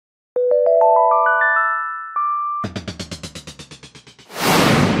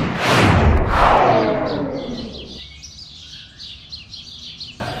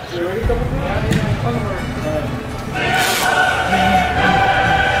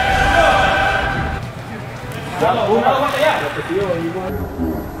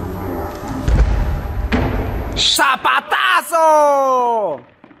Zapatazo!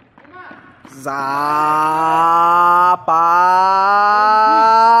 Zapatazo!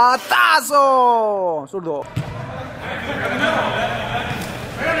 Zurdo.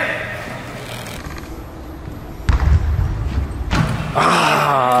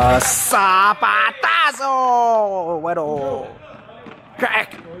 Ah, Zapatazo! Bueno. Crack.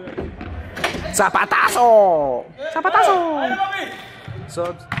 Zapatazo! Zapatazo!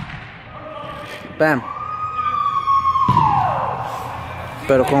 Subs. Bam.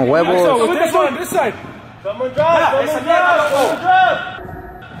 Pero con huevos. This side. Someone drop.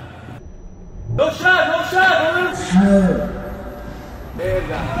 No shot.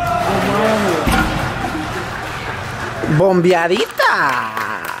 Bombeadita.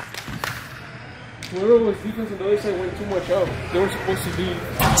 Whoever was defense on the other side went too much up. They were supposed to be.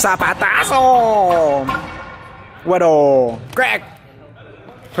 Zapatazo. Bueno. Crack.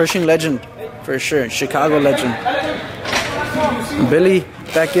 Pershing legend. For sure. Chicago legend. Billy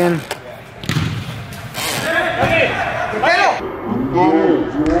back in.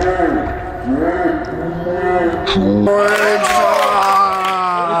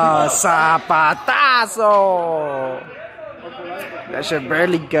 Zapatazo! That shit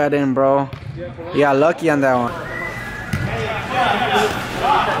barely got in, bro. You got lucky on that one.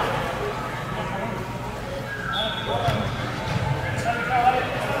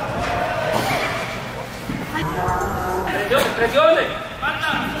 Presione.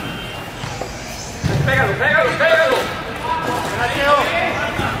 Pégalo.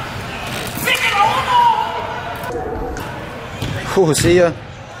 Ooh, see ya.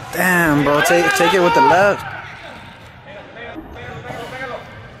 Damn, bro. Take it with the left.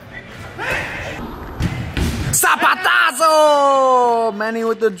 Zapatazo! Manny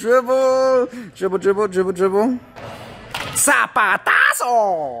with the dribble. Dribble.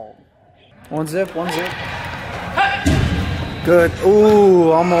 Zapatazo! One zip. Good.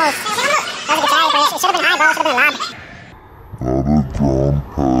 Ooh, almost. That was a good try, but it should have been high, bro. It should have been lob.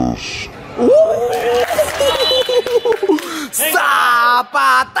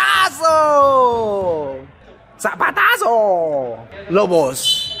 Zapatazo!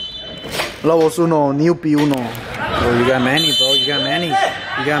 Lobos uno, Newpie uno. Oh, you got Manny, bro. You got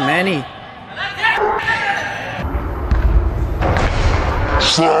Manny.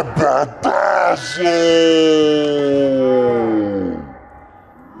 Zapatazo!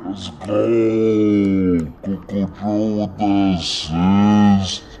 Let's go. Coco Joe with the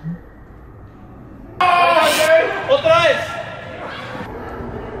assist. Otra vez.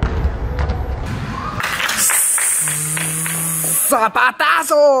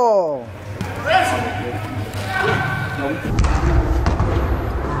 Zapatazo!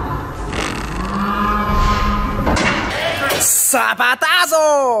 Zapatazo!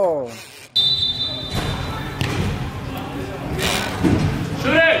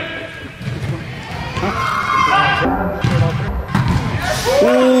 Shoot it.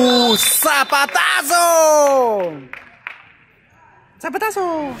 Ooh, Zapatazo!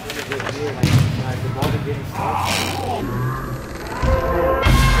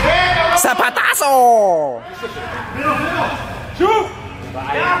 Zapatazo! Shoot.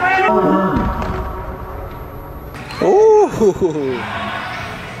 Ooh.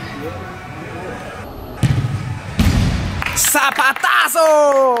 Zapatazo!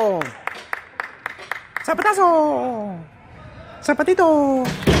 Zapatito!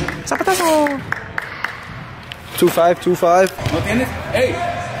 Zapatazo! 2-5. ¿No tienes? ¡Ey!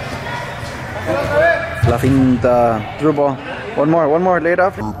 La finta. Dribble. One more. Lay it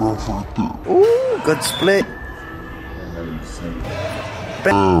off. Ooh, good split.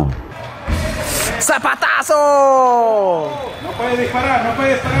 Zapatazo! No puede disparar,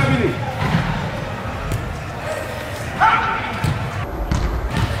 Billy.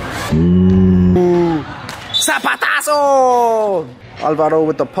 Zapatazo! Alvaro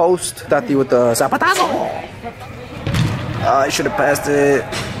with the post. Tati with the Zapatazo! I should have passed it.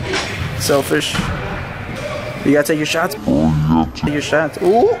 Selfish. You gotta take your shots. Take your shots.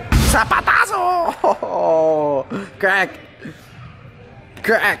 Ooh! Zapatazo! Crack.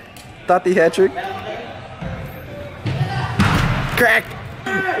 Tati hat trick. Crack.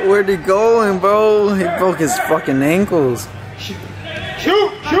 Where'd he going, bro? He broke his fucking ankles. Shoot!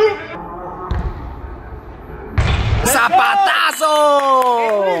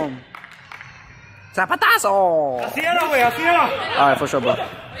 Zapatazo! Así era, güey, así era. Alright, for sure, bro.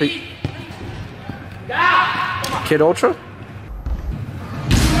 Kid Ultra?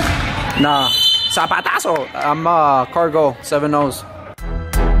 Nah. Zapatazo! I'm cargo, 7 O's.